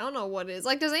Papenbrook. I don't know what it is.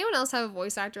 Like, does anyone else have a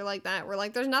voice actor like that, where,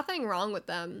 like, there's nothing wrong with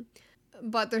them,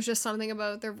 but there's just something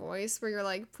about their voice where you're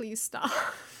like, please stop.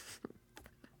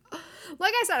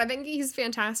 Like I said, I think he's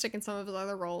fantastic in some of his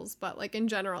other roles, but, like, in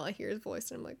general, I hear his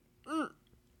voice, and I'm like,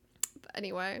 But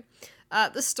anyway,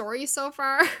 the story so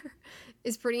far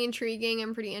is pretty intriguing.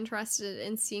 I'm pretty interested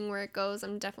in seeing where it goes.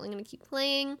 I'm definitely going to keep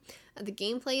playing. The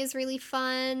gameplay is really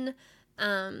fun.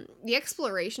 The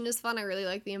exploration is fun. I really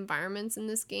like the environments in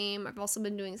this game. I've also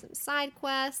been doing some side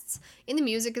quests, and the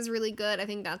music is really good. I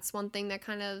think that's one thing that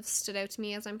kind of stood out to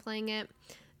me as I'm playing it.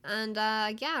 And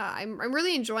yeah, I'm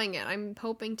really enjoying it. I'm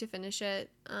hoping to finish it.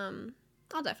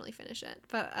 I'll definitely finish it,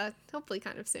 but hopefully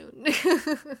kind of soon.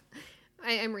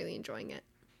 I'm really enjoying it.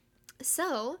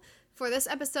 So, for this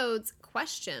episode's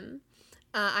question,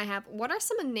 I have, what are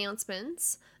some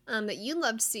announcements that you'd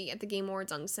love to see at the Game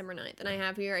Awards on December 9th? And I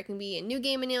have here, it can be a new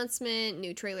game announcement,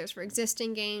 new trailers for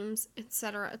existing games,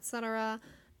 etc., etc.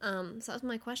 So that's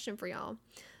my question for y'all.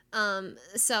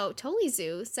 So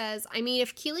Tolizu says, I mean,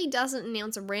 if Keighley doesn't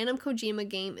announce a random Kojima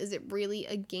game, is it really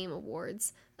a Game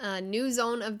Awards? New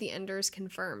Zone of the Enders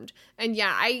confirmed. And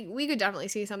yeah, we could definitely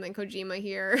see something Kojima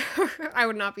here. I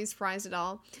would not be surprised at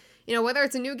all. Whether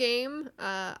it's a new game,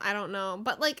 I don't know.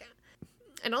 But, like,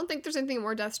 I don't think there's anything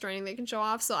more Death Stranding they can show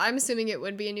off, so I'm assuming it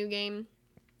would be a new game.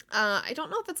 I don't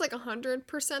know if it's, like,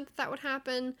 100% that would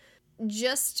happen,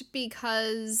 just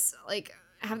because, like,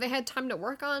 have they had time to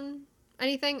work on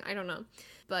anything? I don't know.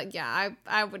 But yeah,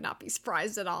 I would not be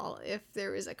surprised at all if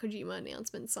there is a Kojima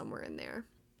announcement somewhere in there.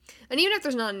 And even if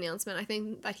there's not an announcement, I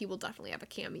think that he will definitely have a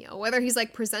cameo. Whether he's,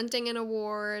 like, presenting an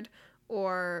award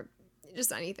or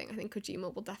just anything, I think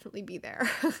Kojima will definitely be there.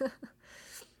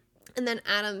 And then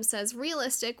Adam says,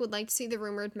 realistic, would like to see the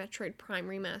rumored Metroid Prime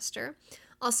remaster.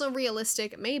 Also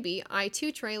realistic, maybe,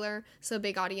 I2 trailer, so a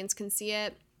big audience can see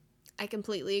it. I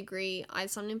completely agree.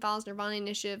 Something Files, Nirvana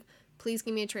Initiative, please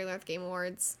give me a trailer at the Game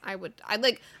Awards. I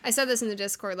said this in the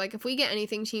Discord, like, if we get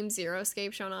anything Team Zero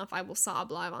Escape shown off, I will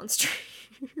sob live on stream.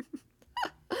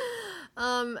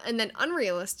 And then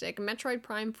unrealistic, Metroid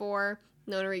Prime 4,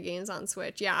 Nonary games on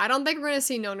Switch. Yeah, I don't think we're going to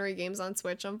see Nonary games on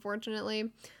Switch, unfortunately.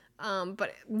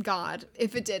 But God,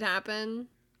 if it did happen,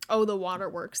 the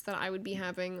waterworks that I would be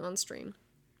having on stream.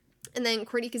 And then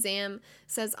Qwerty Kazam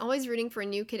says, always rooting for a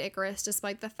new Kid Icarus,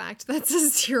 despite the fact that's a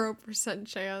 0%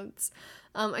 chance.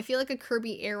 I feel like a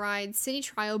Kirby Air Ride City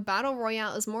Trial Battle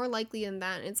Royale is more likely than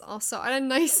that, and it's also at a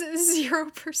nice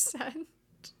 0%.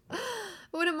 I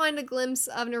wouldn't mind a glimpse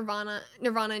of Nirvana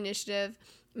Initiative,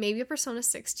 maybe a Persona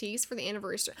 6 tease for the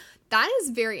anniversary. That is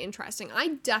very interesting.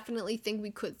 I definitely think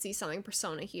we could see something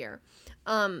Persona here.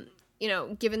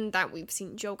 Given that we've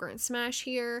seen Joker and Smash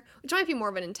here, which might be more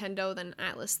of a Nintendo than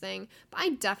Atlas thing, but I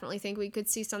definitely think we could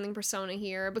see something Persona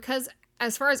here, because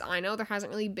as far as I know, there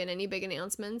hasn't really been any big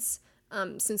announcements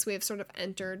since we have sort of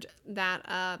entered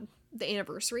that the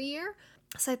anniversary year.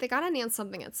 So they gotta announce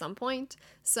something at some point.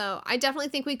 So I definitely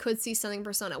think we could see something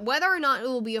Persona. Whether or not it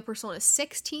will be a Persona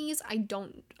 6 tease,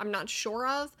 I'm not sure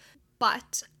of.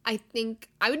 But I think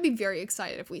I would be very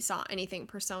excited if we saw anything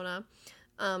Persona.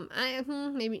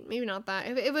 Maybe not that.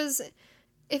 If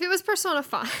it was Persona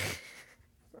 5,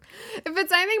 if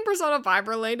it's anything Persona 5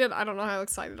 related, I don't know how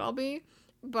excited I'll be.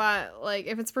 But like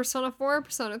if it's Persona 4,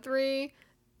 Persona 3,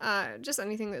 just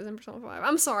anything that is in Persona 5.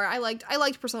 I'm sorry, I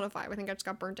liked Persona 5. I think I just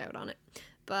got burnt out on it.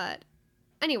 But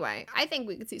anyway, I think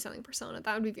we could see something Persona.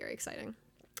 That would be very exciting.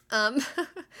 And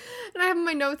I have in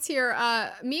my notes here,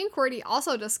 me and Cordy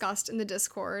also discussed in the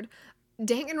Discord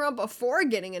Danganronpa 4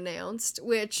 getting announced,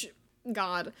 which,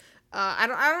 God, I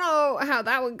don't know how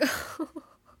that would go.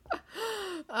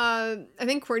 I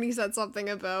think Cordy said something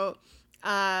about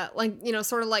like, you know,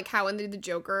 sort of like how when they did the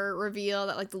Joker reveal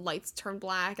that like the lights turn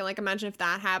black, and like imagine if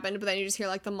that happened, but then you just hear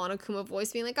like the Monokuma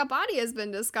voice being like, a body has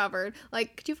been discovered.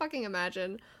 Like, could you fucking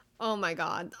imagine? Oh my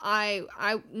God.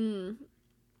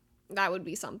 That would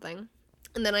be something.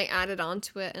 And then I added on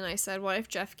to it and I said, what if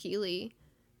Jeff Keighley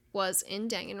was in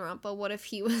Danganronpa? What if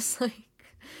he was like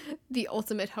the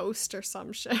ultimate host or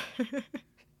some shit?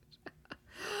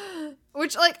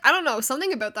 Which, like, I don't know,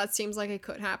 something about that seems like it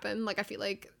could happen. Like, I feel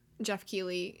like Jeff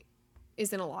Keighley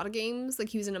is in a lot of games. Like,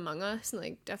 he was in Among Us and,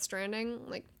 like, Death Stranding.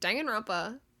 Like,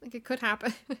 Danganronpa. Like, it could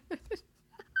happen.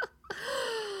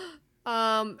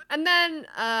 And then,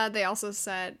 they also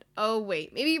said, oh,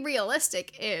 wait, maybe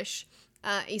realistic-ish,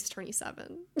 Ace Attorney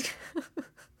 7.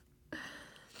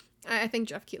 I think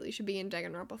Jeff Keighley should be in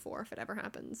Danganronpa 4 if it ever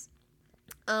happens.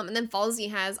 And then Falsey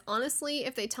has, honestly,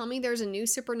 if they tell me there's a new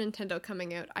Super Nintendo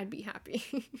coming out, I'd be happy.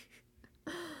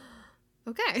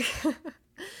 Okay.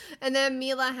 And then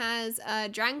Mila has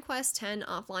Dragon Quest X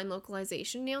offline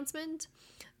localization announcement.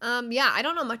 Yeah, I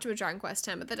don't know much about Dragon Quest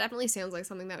X, but that definitely sounds like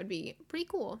something that would be pretty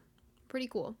cool. Pretty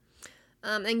cool.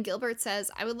 And Gilbert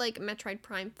says, I would like Metroid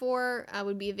Prime 4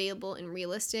 would be available in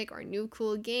realistic or new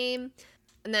cool game.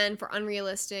 And then for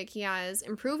unrealistic, he has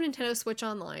improved Nintendo Switch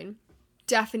Online.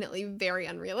 Definitely very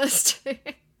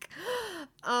unrealistic.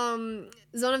 Zone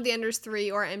of the Enders 3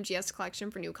 or MGS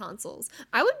collection for new consoles.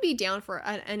 I would be down for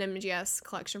an MGS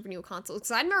collection for new consoles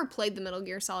because I've never played the Metal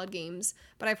Gear Solid games,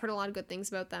 but I've heard a lot of good things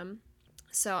about them.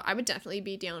 So I would definitely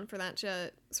be down for that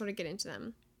to sort of get into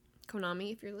them.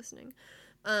 Konami, if you're listening.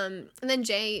 And then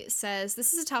Jay says,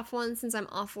 this is a tough one since I'm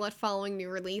awful at following new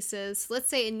releases. Let's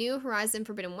say a new Horizon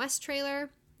Forbidden West trailer.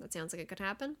 That sounds like it could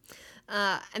happen.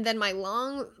 And then my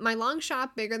long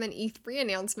shot bigger than E3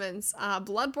 announcements,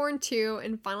 Bloodborne 2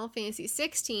 and Final Fantasy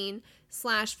 16 /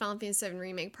 Final Fantasy 7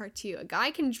 Remake Part 2. A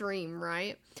guy can dream,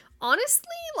 right? Honestly,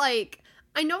 like,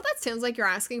 I know that sounds like you're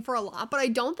asking for a lot, but I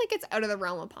don't think it's out of the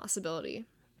realm of possibility.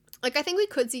 Like, I think we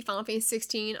could see Final Fantasy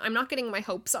 16. I'm not getting my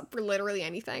hopes up for literally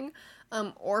anything.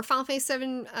 Or Final Fantasy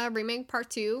 7 Remake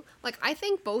Part 2. Like, I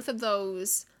think both of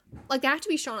those, like, they have to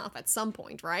be shown off at some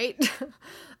point, right?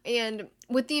 And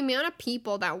with the amount of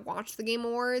people that watch the Game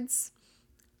Awards,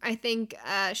 I think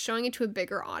showing it to a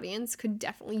bigger audience could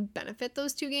definitely benefit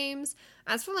those two games.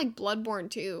 As for, like, Bloodborne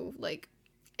 2, like,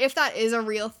 if that is a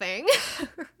real thing,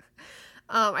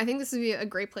 I think this would be a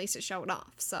great place to show it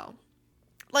off, so.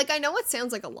 Like, I know it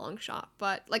sounds like a long shot,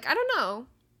 but, like, I don't know.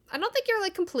 I don't think you're,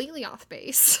 like, completely off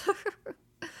base.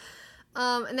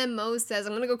 And then Mose says,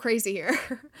 I'm gonna go crazy here.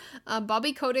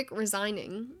 Bobby Kotick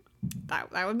resigning.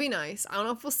 That would be nice. I don't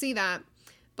know if we'll see that.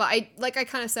 But I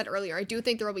kind of said earlier, I do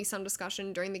think there will be some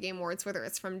discussion during the Game Awards, whether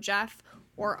it's from Jeff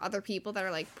or other people that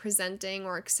are, like, presenting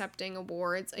or accepting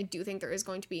awards. I do think there is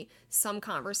going to be some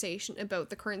conversation about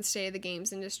the current state of the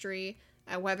games industry.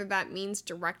 Whether that means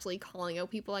directly calling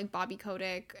out people like Bobby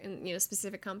Kotick and, you know,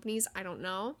 specific companies, I don't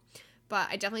know. But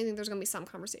I definitely think there's going to be some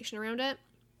conversation around it.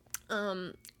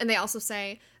 And they also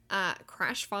say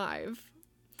Crash 5,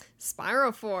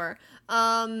 Spyro 4.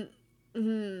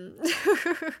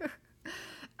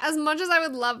 As much as I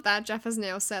would love that, Jeff has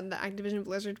now said that Activision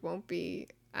Blizzard won't be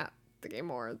at the Game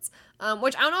Awards.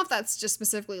 Which I don't know if that's just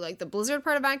specifically like the Blizzard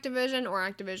part of Activision or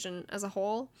Activision as a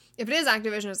whole. If it is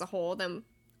Activision as a whole, then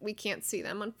we can't see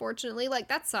them, unfortunately. Like,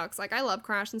 that sucks. Like, I love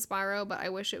Crash and Spyro, but I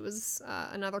wish it was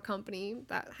another company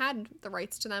that had the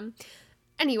rights to them.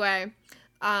 Anyway,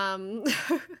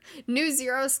 new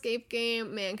Zero Escape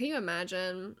game. Man, can you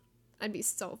imagine? I'd be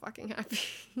so fucking happy.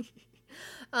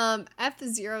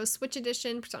 F-Zero Switch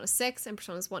Edition, Persona 6, and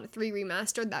Personas 1 to 3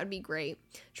 remastered. That would be great.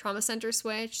 Trauma Center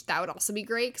Switch. That would also be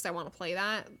great because I want to play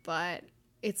that, but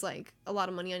it's, like, a lot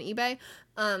of money on eBay.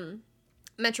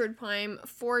 Metroid Prime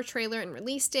 4 trailer and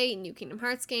release date, new Kingdom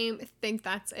Hearts game. I think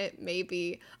that's it,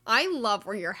 maybe. I love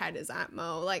where your head is at,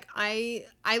 Mo. Like, I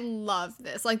love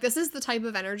this. Like, this is the type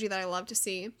of energy that I love to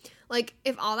see. Like,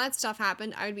 if all that stuff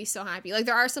happened, I would be so happy. Like,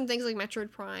 there are some things like Metroid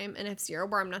Prime and F-Zero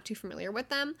where I'm not too familiar with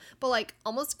them, but, like,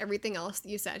 almost everything else that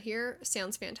you said here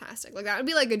sounds fantastic. Like, that would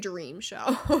be, like, a dream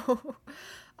show.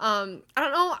 I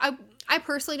don't know. I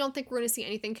personally don't think we're going to see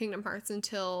anything Kingdom Hearts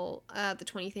until the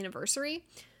 20th anniversary,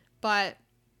 but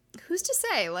who's to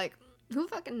say? Like, who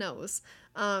fucking knows?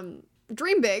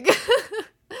 Dream big.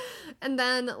 And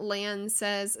then Lan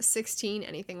says 16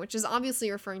 anything, which is obviously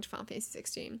referring to Final Fantasy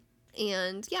 16.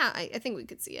 And yeah, I think we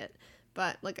could see it.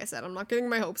 But like I said, I'm not getting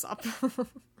my hopes up.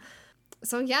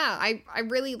 So yeah, I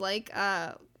really like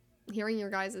hearing your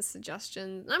guys'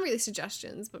 suggestions. Not really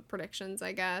suggestions, but predictions,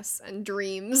 I guess, and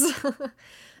dreams.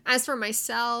 As for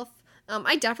myself,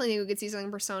 I definitely think we could see something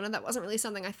in Persona. That wasn't really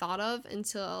something I thought of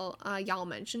until y'all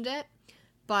mentioned it.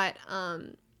 But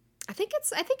I think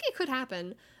it could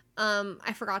happen.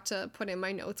 I forgot to put in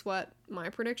my notes what my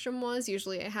prediction was.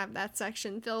 Usually I have that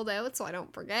section filled out so I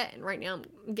don't forget. And right now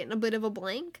I'm getting a bit of a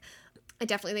blank. I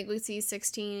definitely think we'd see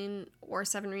 16 or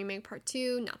 7 Remake Part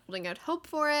 2. Not holding out hope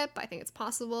for it, but I think it's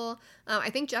possible. I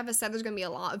think Jeff has said there's going to be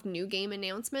a lot of new game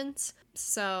announcements.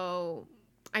 So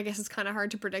I guess it's kind of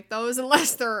hard to predict those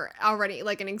unless they're already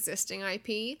like an existing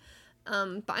IP.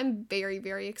 But I'm very,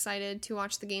 very excited to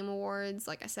watch the Game Awards.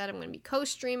 Like I said, I'm going to be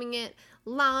co-streaming it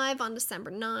live on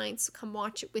December 9th, so come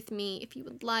watch it with me if you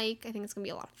would like. I think it's going to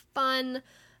be a lot of fun.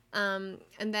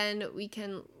 And then we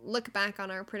can look back on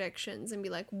our predictions and be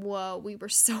like, whoa, we were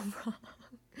so wrong.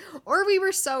 Or we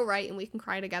were so right, and we can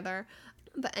cry together.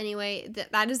 But anyway,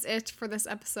 that is it for this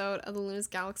episode of the Luna's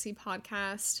Galaxy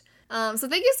podcast. So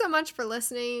thank you so much for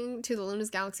listening to the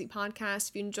Luna's Galaxy podcast.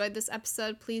 If you enjoyed this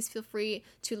episode, please feel free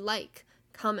to like,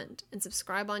 comment, and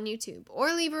subscribe on YouTube,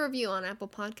 or leave a review on Apple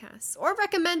Podcasts, or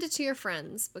recommend it to your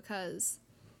friends, because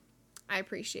I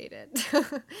appreciate it.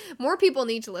 More people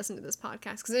need to listen to this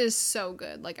podcast, because it is so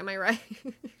good. Like, am I right?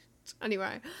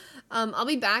 Anyway, I'll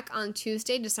be back on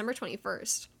Tuesday, December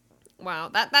 21st. Wow,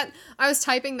 that I was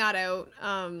typing that out,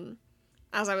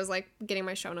 as I was, like, getting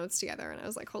my show notes together, and I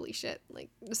was like, holy shit, like,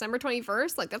 December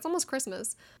 21st? Like, that's almost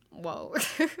Christmas. Whoa.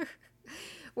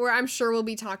 Where I'm sure we'll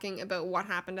be talking about what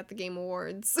happened at the Game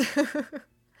Awards.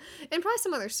 And probably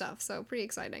some other stuff, so pretty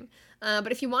exciting.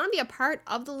 But if you want to be a part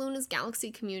of the Luna's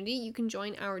Galaxy community, you can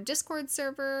join our Discord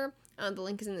server. The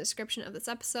link is in the description of this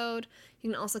episode. You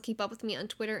can also keep up with me on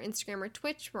Twitter, Instagram, or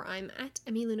Twitch, where I'm at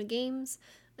EmiLunaGames.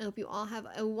 I hope you all have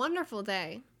a wonderful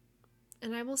day,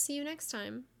 and I will see you next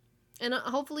time. And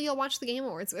hopefully you'll watch the Game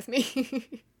Awards with me.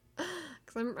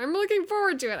 Because I'm looking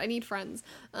forward to it. I need friends.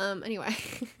 Anyway.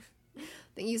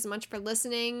 Thank you so much for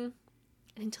listening.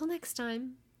 And until next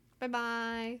time.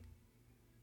 Bye-bye.